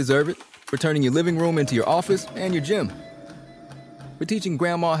 Because you deserve it. We're turning your living room into your office and your gym. We're teaching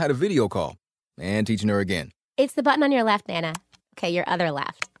Grandma how to video call and teaching her again. It's the button on your left, Nana. Okay, your other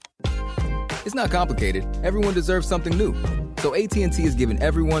left. It's not complicated. Everyone deserves something new. So AT&T is giving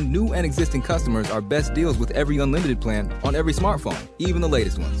everyone, new and existing customers, our best deals with every unlimited plan on every smartphone, even the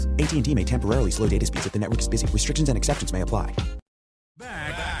latest ones. AT&T may temporarily slow data speeds if the network is busy. Restrictions and exceptions may apply.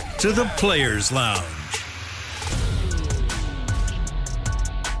 Back to the Players Lounge.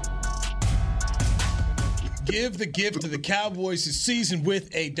 Give the gift to the Cowboys this season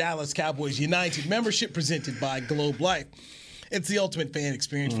with a Dallas Cowboys United membership presented by Globe Life. It's the ultimate fan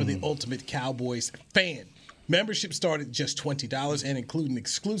experience for the ultimate Cowboys fan. Membership start at just $20 and include an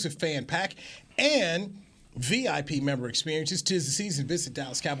exclusive fan pack and VIP member experiences. 'Tis the season. Visit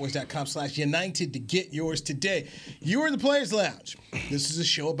DallasCowboys.com/United to get yours today. You are the Players Lounge. This is a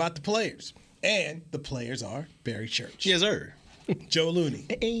show about the players. And the players are Barry Church. Yes, sir. Joe Looney,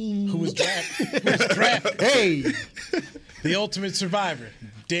 who was drafted. Hey. The Ultimate Survivor,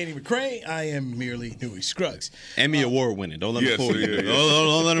 Danny McCray. I am merely Newey Scruggs. Emmy Award winning. Don't let him fool you. Yeah.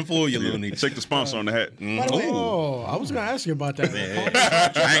 Don't let him fool you, Looney. Check the sponsor on the hat. Oh, I was going to ask you about that. I ain't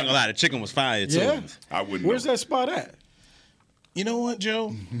going to lie. The chicken was fire, too. Yeah? I wouldn't Where's know. that spot at? You know what,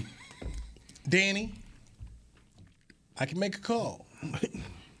 Joe? Danny, I can make a call.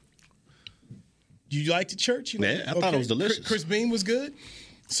 You like the church? Yeah, I thought it was delicious. Chris Beam was good.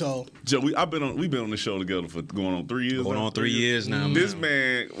 So, Joe, we've been on the show together for going on 3 years. Going on 3 years now. This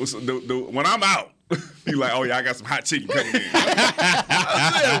man was when I'm out, he's like, "Oh yeah, I got some hot chicken coming in."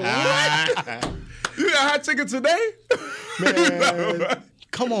 I said, "What? You got hot chicken today?" Man,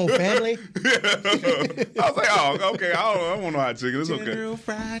 come on, family. I was like, "Oh, okay. I don't want no hot chicken. It's okay." General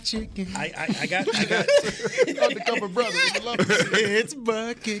Fried Chicken. I got Undercover brother. It's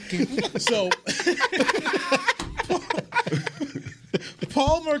butt kicking. So,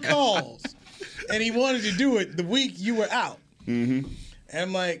 Palmer calls, and he wanted to do it the week you were out. Mm-hmm. And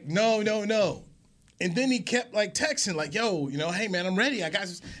I'm like, no. And then he kept like texting, like, yo, hey man, I'm ready. I got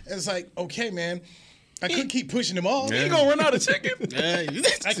this. And it's like, okay, man. I couldn't keep pushing him off. You gonna run out of chicken? I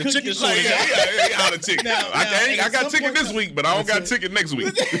couldn't chicken keep out of chicken. I got chicken this week, but I don't got chicken next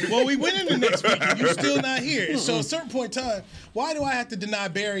week. Well, we went into next week, and you're still not here. So at a certain point in time, why do I have to deny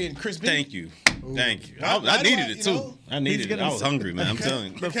Barry and Chris Beam? Thank you. I needed it too. I needed it. I was hungry, man. I'm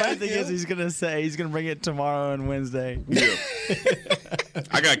telling you. The funny thing is, he's gonna bring it tomorrow and Wednesday. Yeah.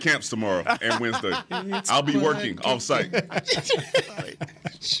 I got camps tomorrow and Wednesday. I'll be working off site.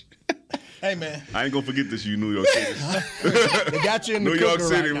 Hey man, I ain't gonna forget this. You New York City. They got you in the New York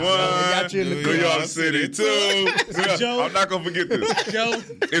City right 1. They got you in the New York City 2. Joe, I'm not gonna forget this. Joe,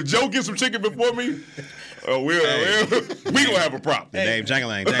 if Joe gets some chicken before me, we gonna have a problem. The name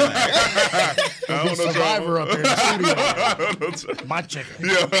Jangalang. I don't know Survivor up here in the studio. My chicken.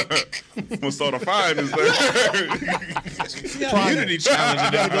 Yeah. I'm gonna start a fire in this thing. Community challenge.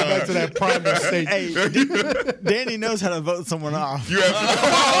 I gotta go back to that prime state. Hey, Danny knows how to vote someone off. You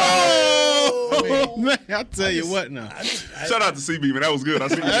Man, I tell you what now. Shout out to CB, man. That was good. I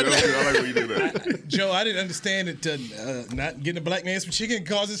like what you did that. Joe, I didn't understand that not getting a black man some chicken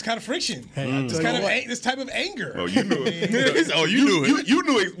causes this kind of friction. Hey, this type of anger. Oh, you knew it. You knew it. You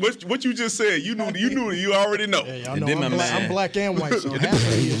knew it. What you just said. You knew it. You already know. Hey, I know I'm black and white, so half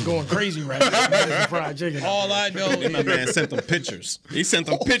of me is going crazy right now. Fried chicken. All I know is my man sent them pictures. He sent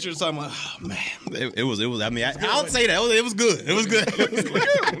them pictures. So I'm like, oh man, it was. I mean, I'll say that it was good. It was good.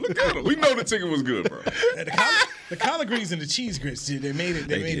 Look at him. We know the chicken was good, bro. The collard greens and the cheese grits, dude, they made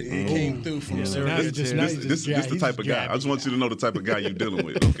it. It came through from This the type of guy. I just want you to know the type of guy you're dealing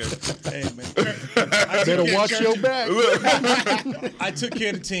with. Okay. Hey, man. Better watch your back. I took care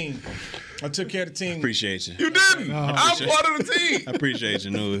of the team. Appreciate you. You didn't. I'm part of the team. I appreciate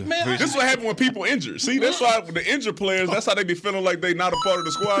you, New. This is what happenens when people injure. See, that's why with the injured players, that's how they be feeling like they not a part of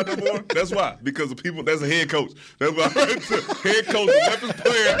the squad no more. That's why. Because the people, that's a head coach. That's why head coach left his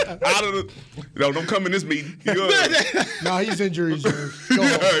player out of the. Don't come in this meeting. No, he's injured. Go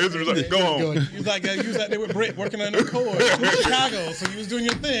home. You was like there with Britt working on the court in Chicago, so you was doing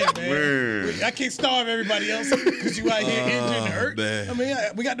your thing, man. I can't starve everybody else because you out here injured and hurt. Man. I mean,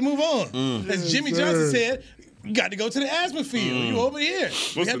 we got to move on. As Jimmy Johnson said, you got to go to the asthma field. You over here.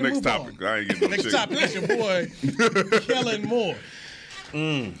 What's the next topic? I ain't getting no next topic is your boy, Kellen Moore,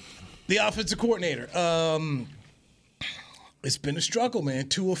 the offensive coordinator. It's been a struggle, man.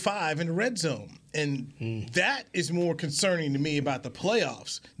 2 of 5 in the red zone. And that is more concerning to me about the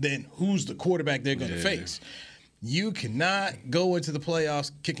playoffs than who's the quarterback they're going to face. You cannot go into the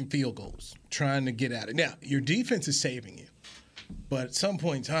playoffs kicking field goals, trying to get at it. Now, your defense is saving you. But at some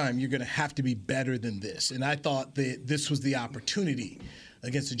point in time, you're going to have to be better than this. And I thought that this was the opportunity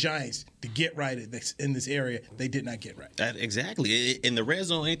against the Giants to get right in this area. They did not get right. Exactly. And the red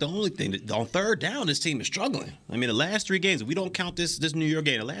zone ain't the only thing. On third down, this team is struggling. I mean, the last 3 games, if we don't count this New York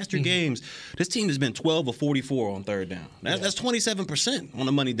game, the last 3 games, this team has been 12 of 44 on third down. That's 27% on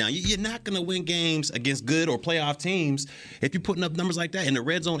the money down. You're not going to win games against good or playoff teams if you're putting up numbers like that in the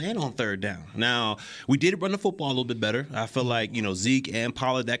red zone and on third down. Now, we did run the football a little bit better. I feel like, Zeke and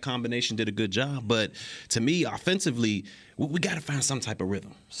Pollard, that combination did a good job. But to me, offensively, we got to find some type of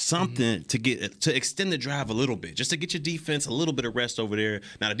rhythm, something to extend the drive a little bit, just to get your defense a little bit of rest over there.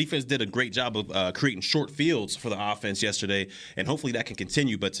 Now, the defense did a great job of creating short fields for the offense yesterday, and hopefully that can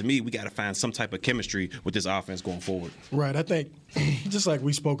continue. But to me, we got to find some type of chemistry with this offense going forward. Right. I think just like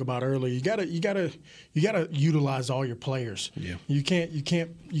we spoke about earlier, you gotta utilize all your players. Yeah. You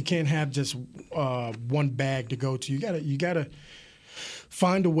can't have just one bag to go to. You gotta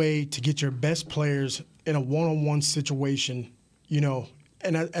find a way to get your best players in a one-on-one situation,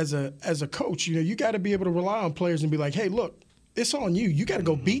 and as a coach, you got to be able to rely on players and be like, hey, look, it's on you. You got to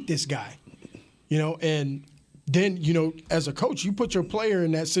go beat this guy, and then, as a coach, you put your player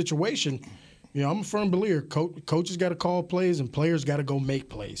in that situation. I'm a firm believer. Coaches got to call plays and players got to go make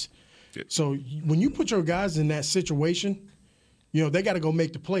plays. Yeah. So when you put your guys in that situation, they got to go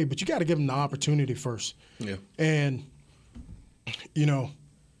make the play, but you got to give them the opportunity first. Yeah. And,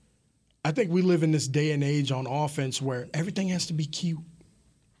 I think we live in this day and age on offense where everything has to be cute.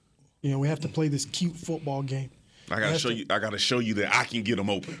 We have to play this cute football game. I gotta show you that I can get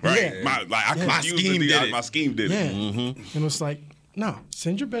them open, right? Yeah. My scheme did it. Yeah. Mm-hmm. And it's like, no,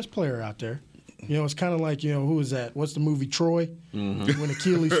 send your best player out there. It's kind of like, who is that? What's the movie, Troy? Mm-hmm. When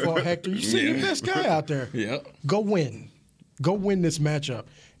Achilles fought Hector. You send your best guy out there. Yeah. Go win. Go win this matchup.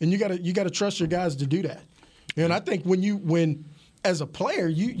 And you gotta trust your guys to do that. And I think when as a player,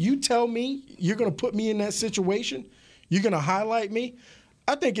 you tell me you're gonna put me in that situation, you're gonna highlight me,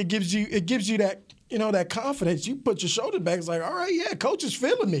 I think it gives you that that confidence. You put your shoulder back. It's like, all right, yeah, coach is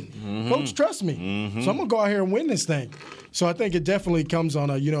feeling me. Mm-hmm. Coach trusts me. Mm-hmm. So I'm gonna go out here and win this thing. So I think it definitely comes on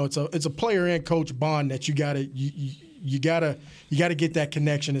it's a player and coach bond that you gotta get that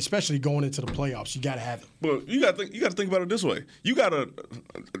connection, especially going into the playoffs. You gotta have it. But you gotta think about it this way. You gotta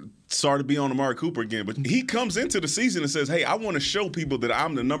sorry to be on Amari Cooper again, but he comes into the season and says, "Hey, I want to show people that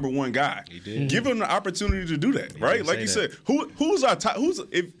I'm the number one guy." He did. Give him the opportunity to do that, right? Like you said, who's our top?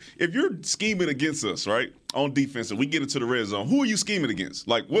 If you're scheming against us, right? On defense, and we get into the red zone, who are you scheming against?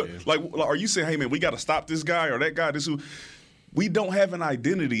 Like what? Yeah. Like are you saying, "Hey man, we got to stop this guy or that guy"? We don't have an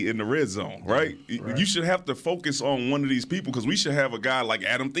identity in the red zone, right? You should have to focus on one of these people because we should have a guy like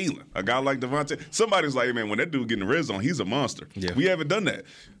Adam Thielen, a guy like Devontae. Somebody's like, hey, man, when that dude get in the red zone, he's a monster. Yeah. We haven't done that.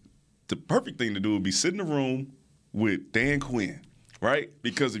 The perfect thing to do would be sit in the room with Dan Quinn, right?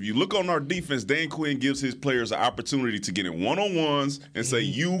 Because if you look on our defense, Dan Quinn gives his players an opportunity to get in one-on-ones and say,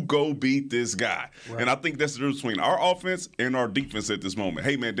 you go beat this guy. Right. And I think that's the difference between our offense and our defense at this moment.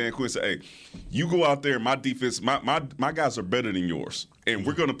 Hey, man, Dan Quinn said, hey, you go out there, my defense, my guys are better than yours. And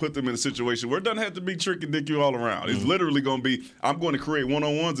we're going to put them in a situation where it doesn't have to be trick and dick you all around. It's literally going to be, I'm going to create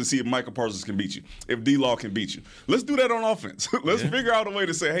one-on-ones and see if Michael Parsons can beat you, if D-Law can beat you. Let's do that on offense. Let's figure out a way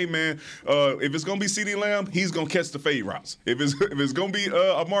to say, hey, man, if it's going to be CeeDee Lamb, he's going to catch the fade routes. If it's going to be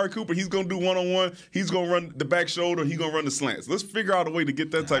Amari Cooper, he's going to do one-on-one. He's going to run the back shoulder. He's going to run the slants. Let's figure out a way to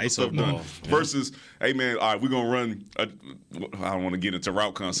get that type of stuff done versus, hey, man, all right, we're going to run I don't want to get into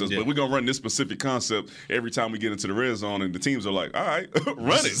route concepts, but we're going to run this specific concept every time we get into the red zone, and the teams are like, all right,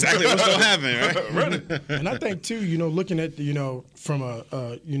 run it. Exactly what's going to happen, right? Run it. And I think, too, looking at, from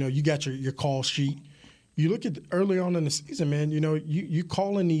you got your call sheet. You look at early on in the season, man, you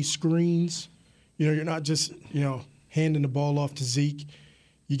calling these screens. You're not just, handing the ball off to Zeke.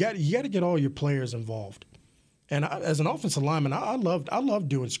 You got to get all your players involved. And as an offensive lineman, I loved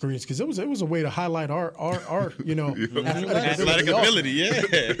doing screens because it was a way to highlight our athletic ability. Yeah,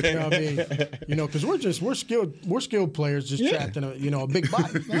 because we're skilled players just trapped in a big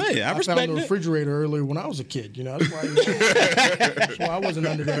body. Hey, I respect found the refrigerator earlier when I was a kid. That's why I wasn't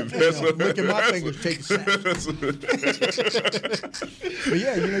under there licking my fingers, taking snaps. But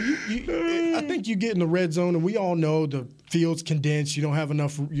yeah, I think you get in the red zone, and we all know the field's condensed. You don't have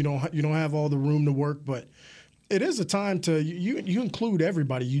enough. You don't have all the room to work, but it is a time to you include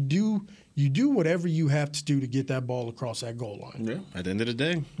everybody. You do whatever you have to do to get that ball across that goal line. Yeah, at the end of the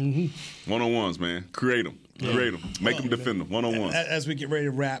day. Mm-hmm. One-on-ones, man. Create them. Make them defend them. One-on-ones. As we get ready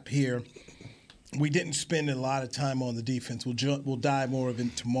to wrap here, we didn't spend a lot of time on the defense. We'll dive more of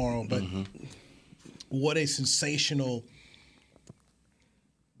it tomorrow. But what a sensational,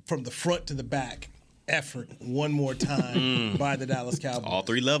 from the front to the back, effort one more time by the Dallas Cowboys. All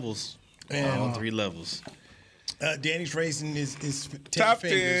three levels. All three levels. Danny's raising his top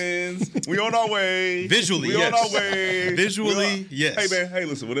fingers. 10s. We on our way. Visually, we on our way. Visually, yes. Hey man, hey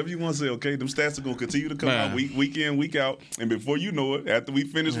listen, whatever you want to say, okay? Them stats are gonna continue to come out week in, week out, and before you know it, after we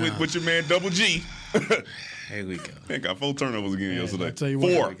finish with your man Double G. Here we go. Man got 4 turnovers again yesterday. I'll tell you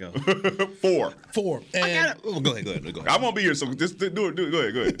what. 4. And go ahead. I won't be here, so just do it. Go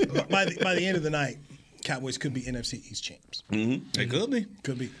ahead. By the end of the night, Cowboys could be NFC East champs. Mm-hmm. They could be.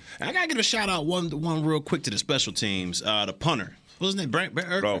 Could be. I gotta give a shout out one real quick to the special teams. The punter. What's his name? Brian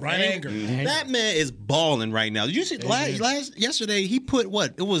Anger. Mm-hmm. That man is balling right now. Did you see yesterday he put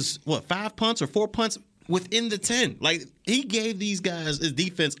 5 punts or 4 punts within the 10. Like, he gave these guys, his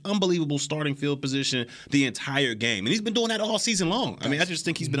defense, unbelievable starting field position the entire game. And he's been doing that all season long. I mean, I just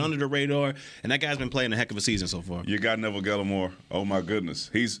think he's been under the radar, and that guy's been playing a heck of a season so far. You got Neville Gallimore. Oh, my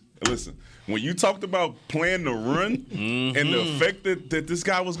goodness. Listen, when you talked about playing the run and the effect that this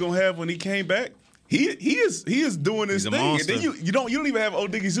guy was going to have when he came back, he is doing his thing. Monster. And then you don't even have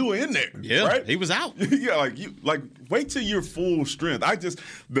Odigizua in there. Yeah, right? He was out. Yeah, wait till you're full strength.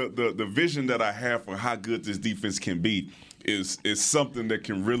 The vision that I have for how good this defense can be is something that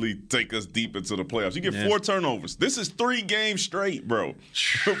can really take us deep into the playoffs. You get 4 turnovers. This is 3 games straight, bro.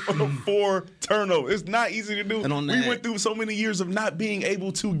 4 turnovers. It's not easy to do. We went through so many years of not being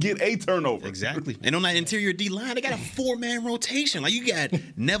able to get a turnover. Exactly. And on that interior D-line, they got a 4-man rotation. Like, you got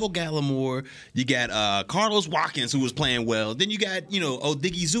Neville Gallimore, you got Carlos Watkins, who was playing well. Then you got,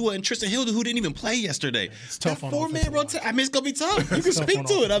 Odigizua and Tristan Hilder, who didn't even play yesterday. It's tough on 4-man rotation. I mean, it's going to be tough. You can speak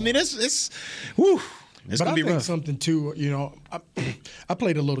to it. I mean, it's whew. It's but gonna be I think rough. something too, I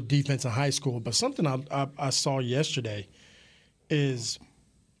played a little defense in high school, but something I saw yesterday is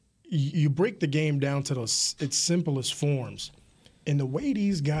you break the game down to its simplest forms, and the way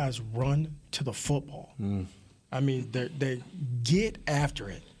these guys run to the football. I mean, they get after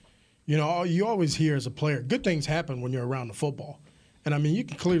it. You always hear as a player, good things happen when you're around the football, and I mean you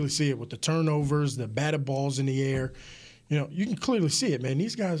can clearly see it with the turnovers, the batted balls in the air. You can clearly see it, man.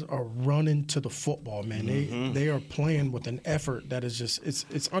 These guys are running to the football, man. They are playing with an effort that is just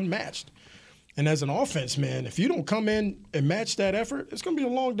it's unmatched. And as an offense, man, if you don't come in and match that effort, it's going to be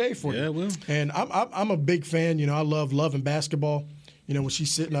a long day for you. Yeah, it will. And I'm a big fan. I love loving basketball. When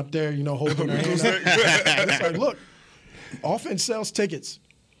she's sitting up there, holding her hand up. It's like, look, offense sells tickets.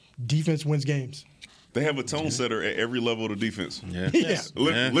 Defense wins games. They have a tone setter at every level of the defense. Yeah.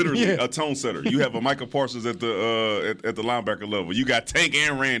 Literally a tone setter. You have a Micah Parsons at the linebacker level. You got Tank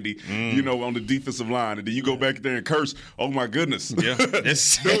and Randy, on the defensive line, and then you go back there and curse. Oh my goodness! Yeah,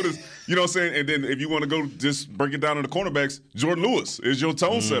 you know what I'm saying? And then if you want to go just break it down to the cornerbacks, Jordan Lewis is your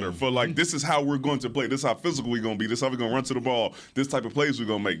tone setter for this is how we're going to play. This is how physical we're going to be. This is how we're going to run to the ball. This type of plays we're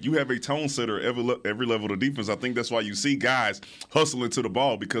going to make. You have a tone setter at every level of the defense. I think that's why you see guys hustling to the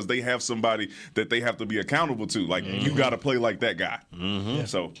ball because they have somebody that they have to be accountable to. Like you got to play like that guy.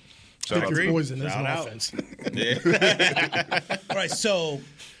 So shout out. Poison is an offense. All right, so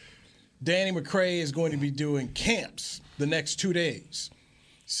Danny McCray is going to be doing camps the next 2 days.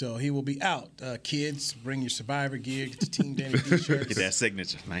 So he will be out. Kids, bring your Survivor gear, get the Team Danny t-shirts. Get that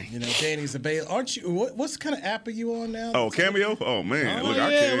signature, man. Danny's available. Aren't you? What kind of app are you on now? Oh, Cameo? Oh, man. Look,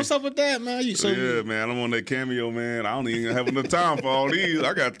 what's up with that, man? Man, I'm on that Cameo, man. I don't even have enough time for all these.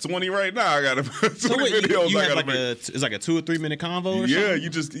 I got 20 right now. I got 20 videos. You have it's like a 2 or 3 minute convo or yeah, something? you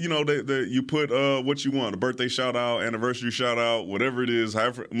just, you put what you want, a birthday shout out, anniversary shout out, whatever it is,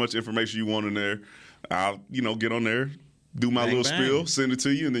 however much information you want in there. I'll, get on there. Do my little spiel, send it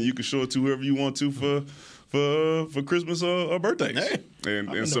to you, and then you can show it to whoever you want to for Christmas or birthdays. Hey,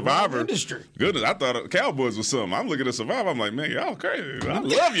 and Survivor. Goodness, I thought Cowboys was something. I'm looking at Survivor. I'm like, man, y'all crazy. I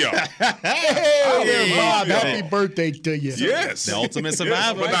love y'all. Happy birthday to you. Yes. The ultimate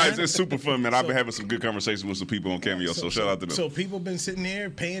Survivor. But it's super fun, man. I've been having some good conversations with some people on Cameo, so shout out to them. So people been sitting there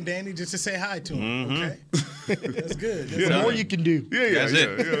paying Danny just to say hi to him. Okay. That's good. The more you can do. That's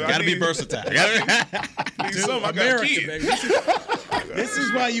it. Got to be versatile. I got kids. Baby. This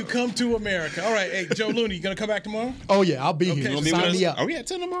is why you come to America. All right, hey, Joe Looney, you going to come back tomorrow? Oh, yeah, I'll be here. Sign me up. Are we at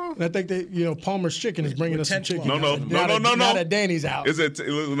 10 tomorrow? And I think that, Palmer's Chicken is bringing us some chicken. No. Not at Danny's house. It's at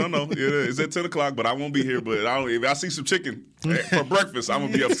it's at 10 o'clock, but I won't be here. But if I see some chicken for breakfast, I'm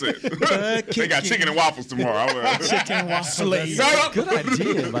going to be upset. They got chicken and waffles tomorrow. Chicken and waffles. Good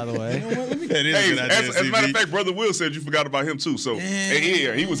idea, by the way. That is a good idea, as a matter of fact, Brother Will said you forgot about him, too. So,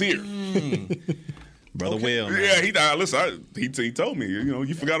 yeah, he was here. Brother Will, man. Yeah, listen, he told me,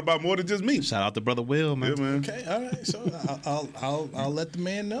 you forgot about more than just me. Shout out to Brother Will, man. Yeah, man. Okay, all right. So I'll let the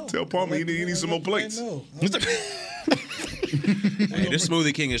man know. Tell Palmer he needs some more plates. Hey, this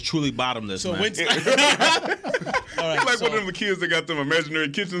Smoothie King is truly bottomless, man. All right, one of them kids that got them imaginary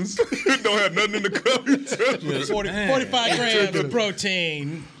kitchens, don't have nothing in the cup. 45 grams of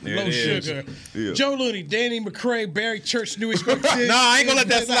protein, low sugar. Yeah. Joe Looney, Danny McCray, Barry Church, Newish. Nah, I ain't gonna let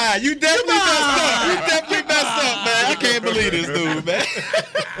that slide. You definitely messed up. You definitely messed up, man. I can't believe this dude, man.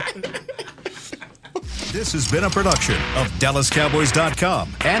 This has been a production of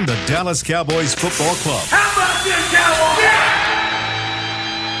DallasCowboys.com and the Dallas Cowboys Football Club. How about this, Cowboys?